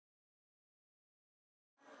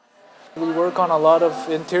We work on a lot of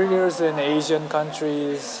interiors in Asian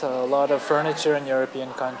countries, a lot of furniture in European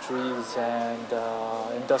countries, and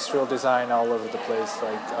industrial design all over the place,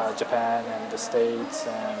 like Japan and the States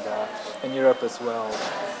and in Europe as well.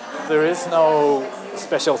 There is no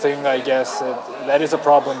special thing, I guess. That is a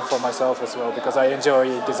problem for myself as well, because I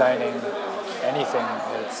enjoy designing anything.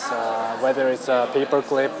 It's whether it's a paper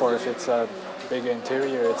clip or if it's a big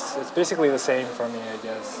interior, it's basically the same for me, I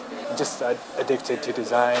guess. I'm just addicted to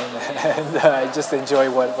design and I just enjoy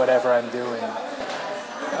whatever I'm doing.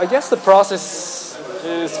 I guess the process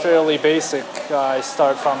is fairly basic. I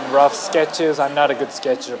start from rough sketches. I'm not a good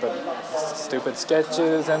sketcher, but stupid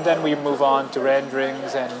sketches, and then we move on to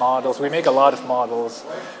renderings and models. We make a lot of models.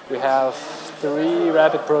 We have 3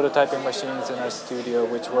 rapid prototyping machines in our studio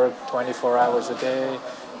which work 24 hours a day.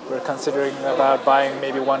 We're considering about buying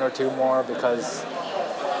maybe 1 or 2 more because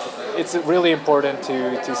it's really important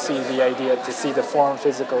to see the idea, to see the form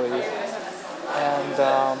physically. And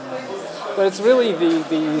but it's really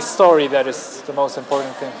the story that is the most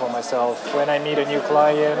important thing for myself. When I meet a new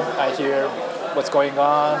client, I hear what's going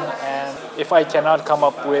on, and if I cannot come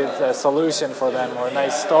up with a solution for them or a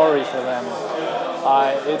nice story for them,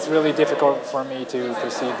 it's really difficult for me to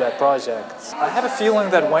proceed that project. I have a feeling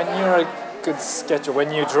that when you're a good sketcher,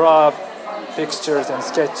 when you draw pictures and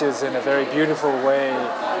sketches in a very beautiful way,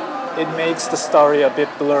 it makes the story a bit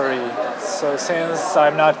blurry. So since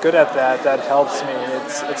I'm not good at that, that helps me.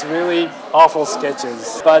 It's really awful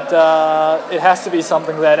sketches, but it has to be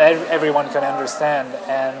something that everyone can understand,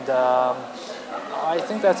 and I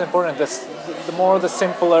think that's important. The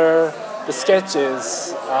simpler the sketch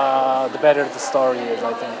is, the better the story is,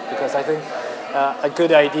 I think, because I think a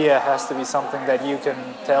good idea has to be something that you can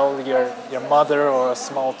tell your mother or a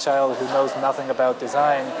small child who knows nothing about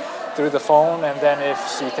design through the phone, and then if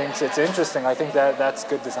she thinks it's interesting, I think that's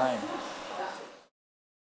good design.